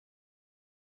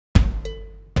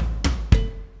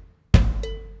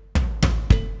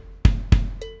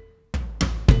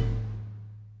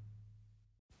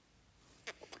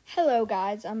Hello,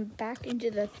 guys. I'm back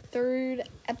into the third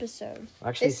episode.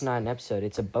 Actually, it's not an episode.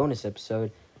 It's a bonus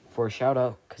episode for a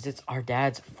shout-out because it's our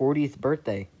dad's 40th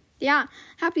birthday. Yeah,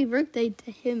 happy birthday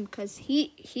to him because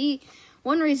he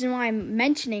one reason why I'm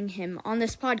mentioning him on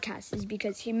this podcast is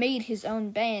because he made his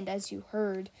own band, as you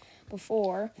heard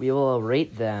before. We will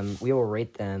rate them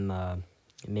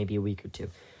maybe a week or two.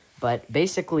 But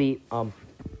basically,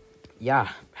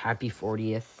 happy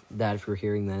 40th, Dad, if you're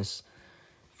hearing this.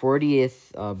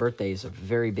 40th birthday is a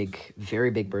very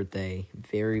big birthday,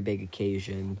 very big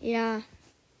occasion. Yeah.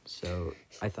 So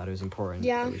I thought it was important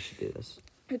that we should do this.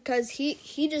 Because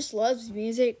he just loves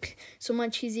music so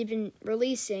much he's even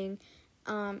releasing.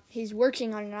 He's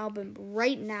working on an album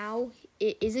right now.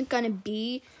 It isn't going to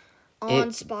be on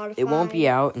Spotify. It won't be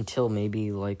out until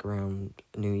maybe like around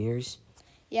New Year's.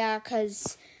 Yeah,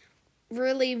 because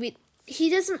really he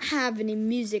doesn't have any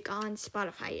music on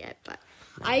Spotify yet, but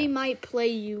I might play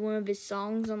you one of his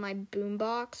songs on my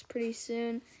boombox pretty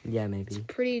soon. Yeah, maybe. It's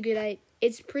pretty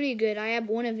good. I have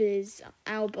one of his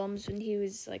albums when he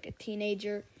was like a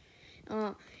teenager.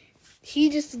 He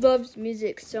just loves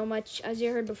music so much. As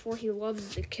you heard before, he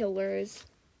loves the Killers.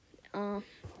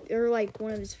 They're like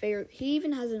one of his favorite. He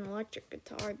even has an electric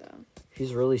guitar, though.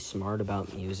 He's really smart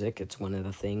about music. It's one of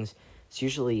the things. It's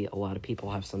usually a lot of people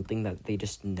have something that they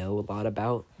just know a lot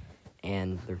about,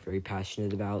 and they're very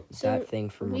passionate about. So that thing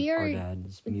from our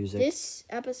dad's music. This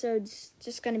episode's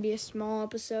just going to be a small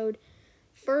episode.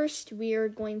 First, we are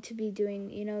going to be doing,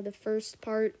 the first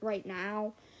part right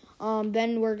now.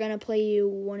 Then we're going to play you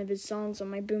one of his songs on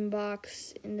my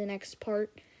boombox in the next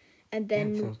part. And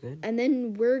then sounds good. And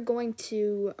then we're going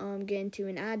to get into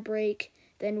an ad break.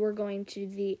 Then we're going to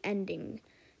the ending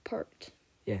part.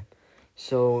 Yeah.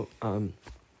 So,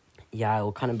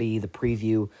 it'll kind of be the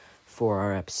preview for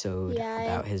our episode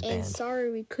about his band. And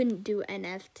sorry we couldn't do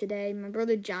NF today. My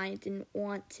brother Giant didn't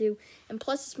want to. And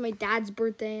plus, it's my dad's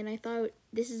birthday, and I thought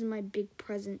this is my big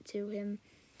present to him.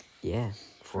 Yeah,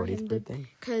 40th birthday.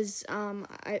 Because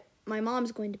my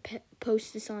mom's going to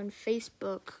post this on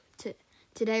Facebook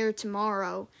today or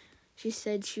tomorrow. She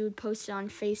said she would post it on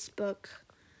Facebook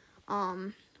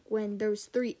when there's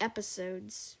 3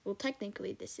 episodes. Well,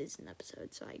 technically, this is an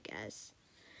episode, so I guess.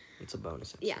 It's a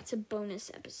bonus episode. Yeah, it's a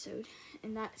bonus episode,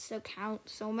 and that still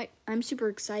counts. So I'm super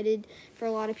excited for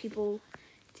a lot of people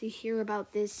to hear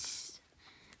about this,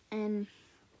 and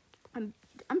I'm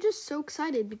just so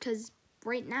excited because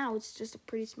right now it's just a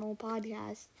pretty small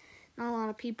podcast. Not a lot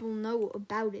of people know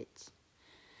about it,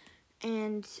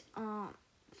 and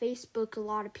Facebook, a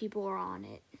lot of people are on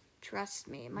it. Trust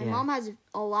me. My mom has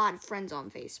a lot of friends on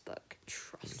Facebook.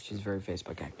 She's very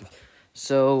Facebook active.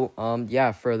 So,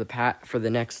 for the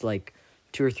next,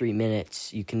 2 or 3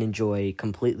 minutes, you can enjoy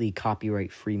completely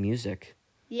copyright-free music.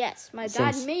 Yes, my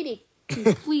dad made it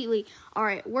completely. All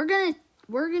right, we're gonna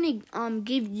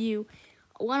give you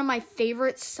one of my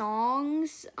favorite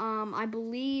songs. I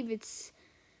believe it's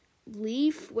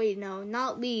Leaf. Wait, no,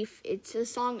 not Leaf. It's a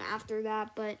song after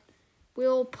that, but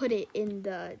we'll put it in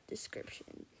the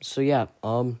description. So,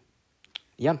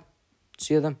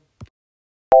 see you then.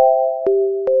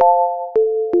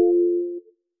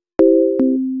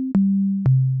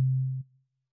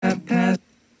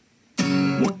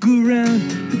 Walk around,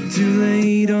 too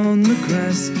late on the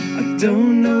grass. I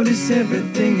don't notice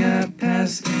everything I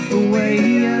pass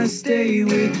away. I stay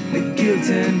with the guilt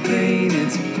and pain.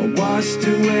 It's washed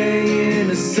away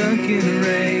in a sunken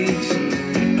rage.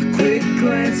 A quick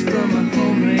glance from a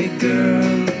homemade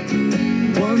girl.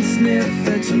 One sniff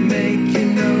at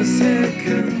Jamaican nose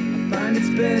haircut. I find it's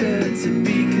better to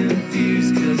be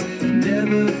confused, 'cause you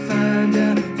never find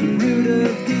out the root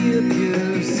of the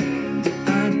abuse.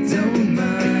 I don't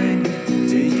mind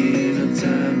taking up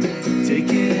time,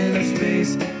 taking up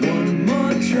space. One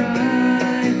more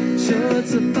try should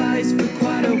suffice for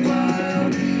quite a while.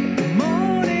 The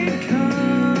morning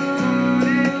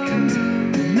comes,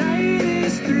 the night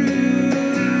is through.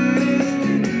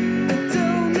 I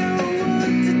don't know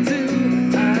what to do.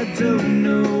 I don't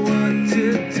know what to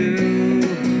do.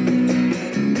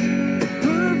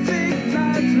 Perfect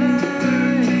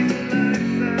lifeline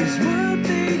is what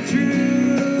they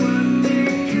drew.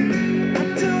 I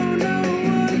don't know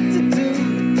what to do.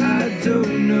 I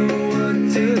don't know what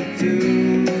to do.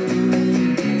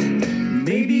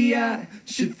 Maybe I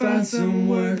should find some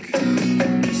work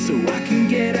so I can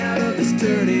get out of this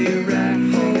dirty rat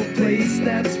hole place.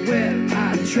 That's where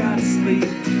I try to sleep,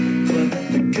 but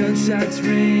the gunshots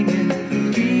ringing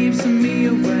keeps me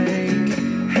awake.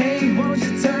 Hey, won't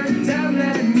you turn down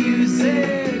that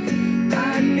music?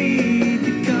 I need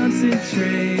to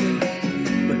concentrate,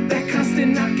 but that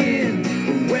constant knocking,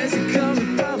 where's it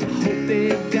coming from? I hope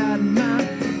they've got my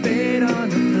back.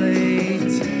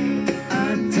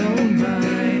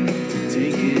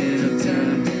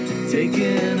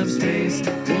 taking up space.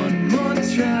 One more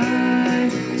try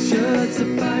should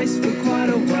suffice for quite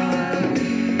a while.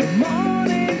 The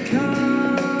morning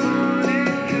comes,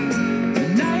 the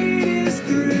night is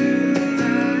through.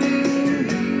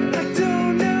 I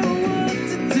don't know what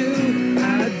to do. I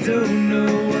don't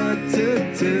know what to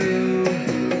do.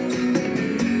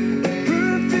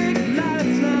 Perfect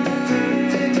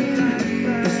lifeline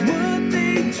is what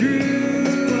they drew.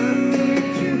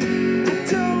 I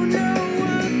don't know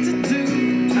what to do.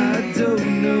 I don't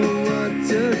know what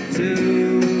to do.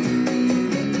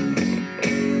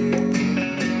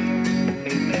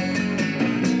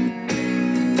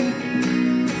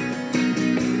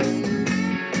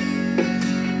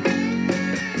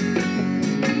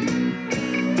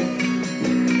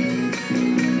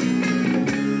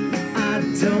 I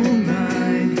don't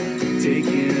mind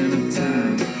taking up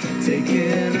time,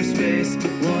 taking up space.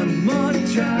 One more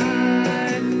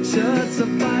try should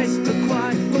suffice for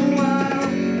quite a while.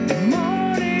 The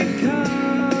morning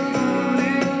comes,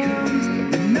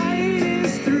 the night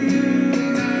is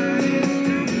through.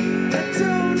 I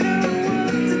don't know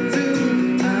what to do.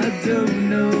 I don't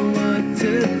know what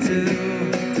to do.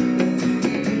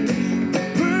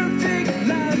 Perfect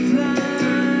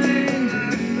lifeline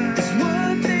is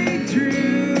what they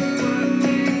drew.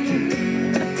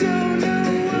 I don't know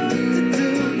what to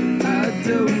do. I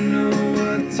don't know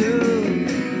what to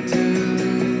do.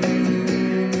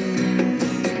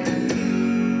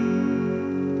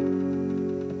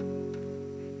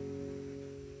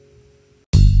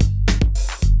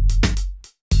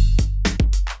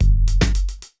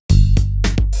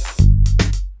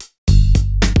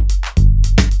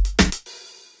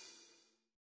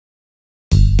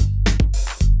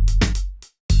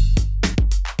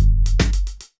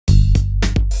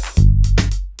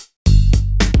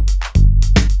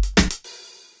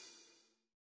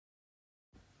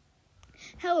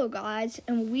 Hello guys,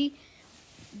 and did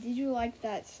you like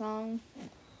that song?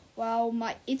 Well,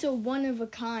 it's a one of a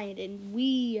kind, and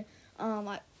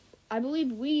I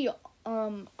believe we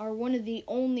are one of the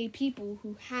only people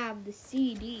who have the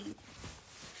CD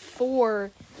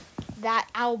for that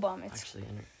album. Actually,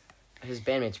 his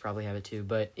bandmates probably have it too,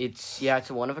 but it's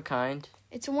a one of a kind.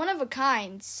 It's a one of a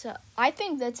kind, so I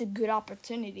think that's a good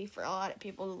opportunity for a lot of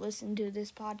people to listen to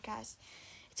this podcast.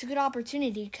 It's a good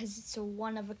opportunity because it's a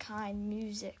one of a kind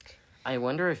music. I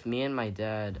wonder if me and my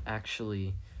dad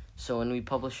actually, so when we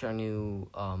publish our new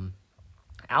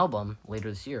album later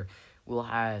this year, we'll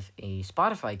have a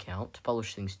Spotify account to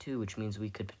publish things too, which means we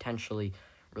could potentially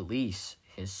release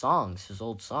his songs, his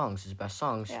old songs, his best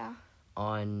songs,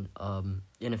 on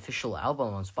an official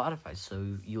album on Spotify,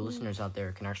 so you listeners out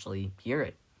there can actually hear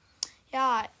it.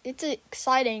 Yeah, it's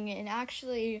exciting, and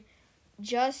actually,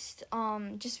 just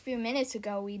a few minutes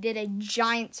ago, we did a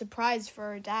giant surprise for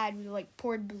our dad. We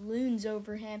poured balloons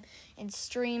over him and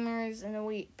streamers, and then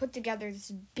we put together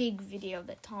this big video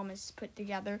that Thomas put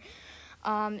together.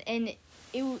 And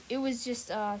it was just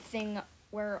a thing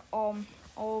where all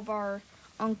of our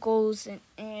uncles and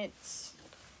aunts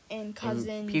and cousins,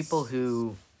 and people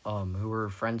who were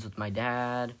friends with my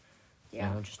dad,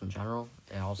 just in general,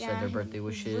 they all said their birthday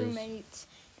wishes. Roommates,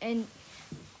 and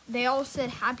they all said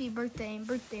happy birthday and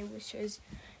birthday wishes.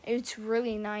 It's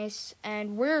really nice,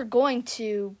 and we're going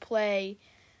to play,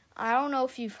 I don't know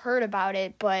if you've heard about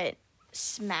it, but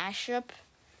Smash Up.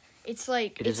 It's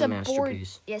a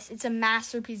masterpiece. Yes, it's a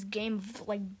masterpiece game of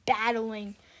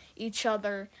battling each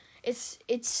other. It's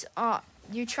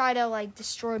you try to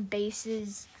destroy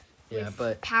bases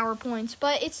with PowerPoints,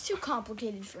 but it's too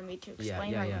complicated for me to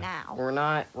explain now.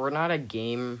 We're not a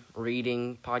game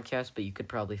reading podcast, but you could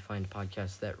probably find a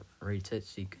podcast that rates it,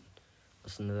 so you could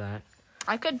listen to that.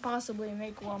 I could possibly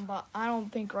make one, but I don't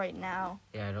think right now.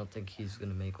 Yeah, I don't think he's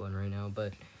gonna make one right now,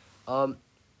 but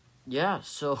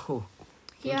so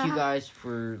thank you guys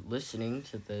for listening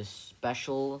to this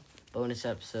special bonus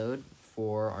episode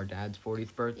for our dad's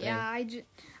 40th birthday. Yeah,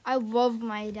 I love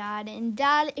my dad. And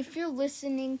Dad, if you're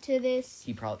listening to this,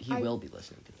 he will be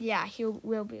listening to this. Yeah, he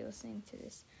will be listening to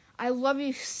this. I love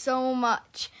you so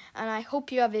much, and I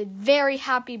hope you have a very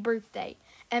happy birthday.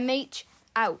 MH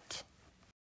out.